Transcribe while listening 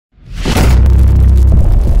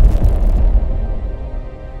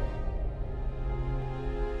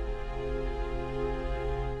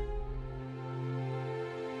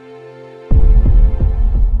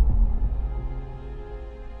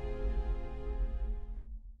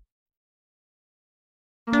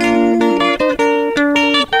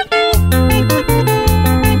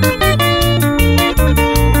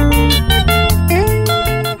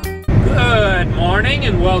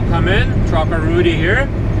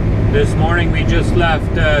This morning we just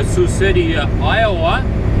left Sioux City, Iowa.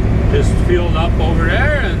 Just fueled up over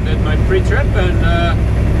there and did my pre-trip,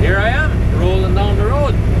 and here I am rolling down the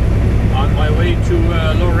road on my way to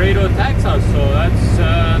Laredo, Texas. So that's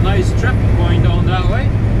a nice trip going down that way.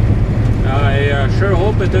 I sure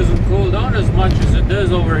hope it doesn't cool down as much as it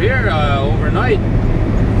does over here overnight.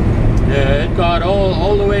 It got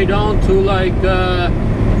all the way down to like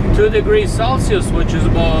 2 degrees Celsius, which is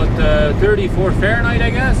about 34 Fahrenheit, I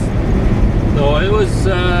guess. So it was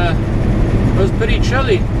pretty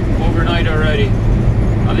chilly overnight already.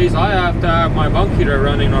 At least I have to have my bunk heater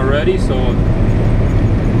running already. So,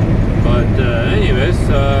 but anyways,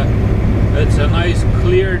 it's a nice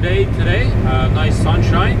clear day today. Nice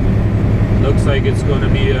sunshine. Looks like it's going to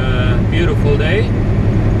be a beautiful day.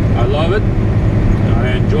 I love it. I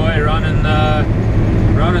enjoy running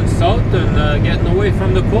south and getting away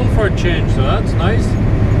from the cold for a change, so that's nice.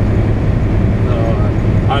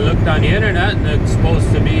 I looked on the internet and it's supposed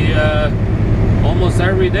to be almost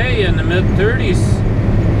every day in the mid-30s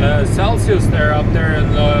Celsius there up there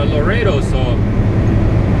in Laredo, so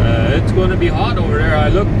it's going to be hot over there. I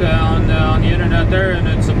looked on the internet there, and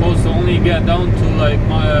it's supposed to only get down to like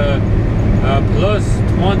plus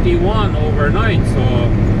 21 overnight, so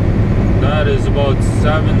that is about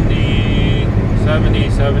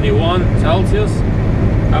 71 Celsius,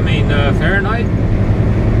 I mean Fahrenheit.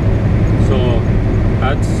 So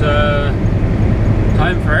that's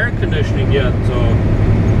time for air conditioning yet, so,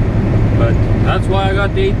 but that's why I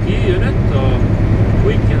got the AP unit, so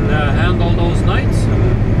we can handle those nights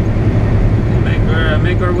and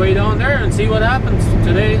make our way down there and see what happens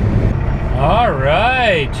today. All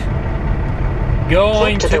right,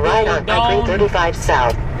 going to the right on I-335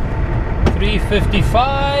 south.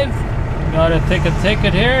 355. Gotta take a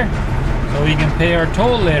ticket here so we can pay our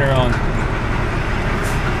toll later on.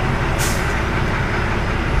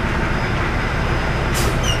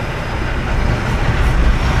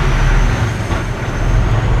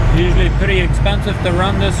 Usually pretty expensive to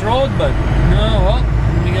run this road, but well,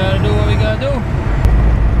 we gotta do what we gotta do.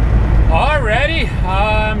 Alrighty,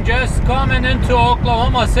 I'm just coming into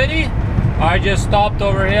Oklahoma City. I just stopped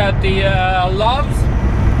over here at the Love's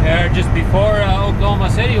just before Oklahoma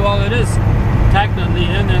City. Well, it is technically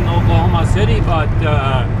in Oklahoma City, but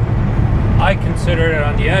I consider it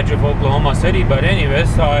on the edge of Oklahoma City. But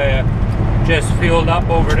anyways, I just fueled up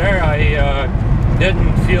over there. I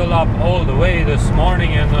didn't fuel up all the way this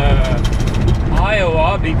morning in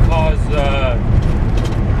Iowa because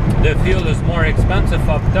the fuel is more expensive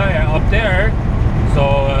up there. So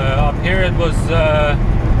up here it was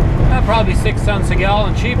probably 6 cents a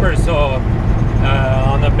gallon cheaper. So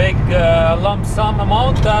on a big lump sum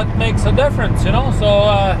amount, that makes a difference, you know. So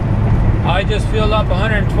I just filled up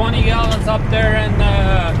 120 gallons up there in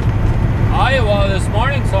Iowa this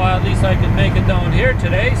morning, so at least I could make it down here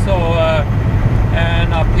today. So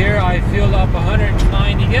and up here I filled up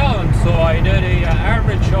 190 gallons, so I did a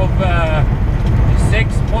average of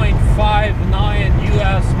 6.59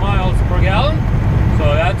 US miles per gallon.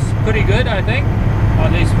 So that's pretty good, I think.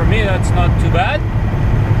 At least for me, that's not too bad.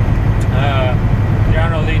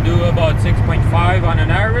 Generally do about 6.5 on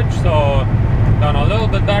an average, so done a little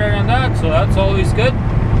bit better than that, so that's always good.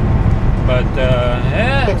 But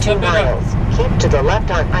yeah, in 2 miles, keep to the left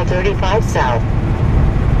on I-35 south.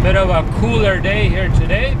 Bit of a cooler day here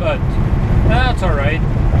today, but that's alright.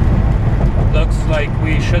 Looks like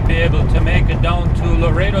we should be able to make it down to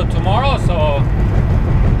Laredo tomorrow, so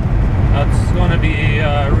that's going to be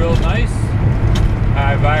real nice.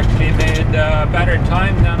 I've actually made better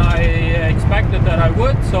time than I expected that I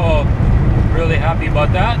would, so really happy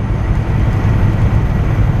about that.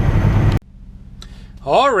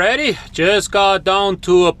 Alrighty, just got down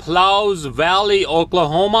to Plows Valley,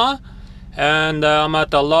 Oklahoma, and I'm at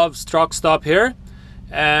the Love's truck stop here,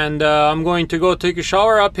 and I'm going to go take a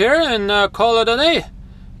shower up here and call it a day.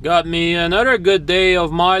 Got me another good day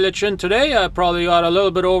of mileage in today. I probably got a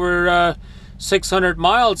little bit over 600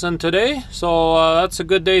 miles in today, so that's a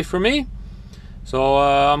good day for me. So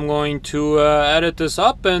I'm going to edit this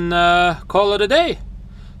up and call it a day.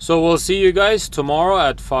 So we'll see you guys tomorrow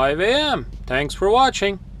at 5 a.m. Thanks for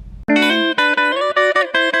watching.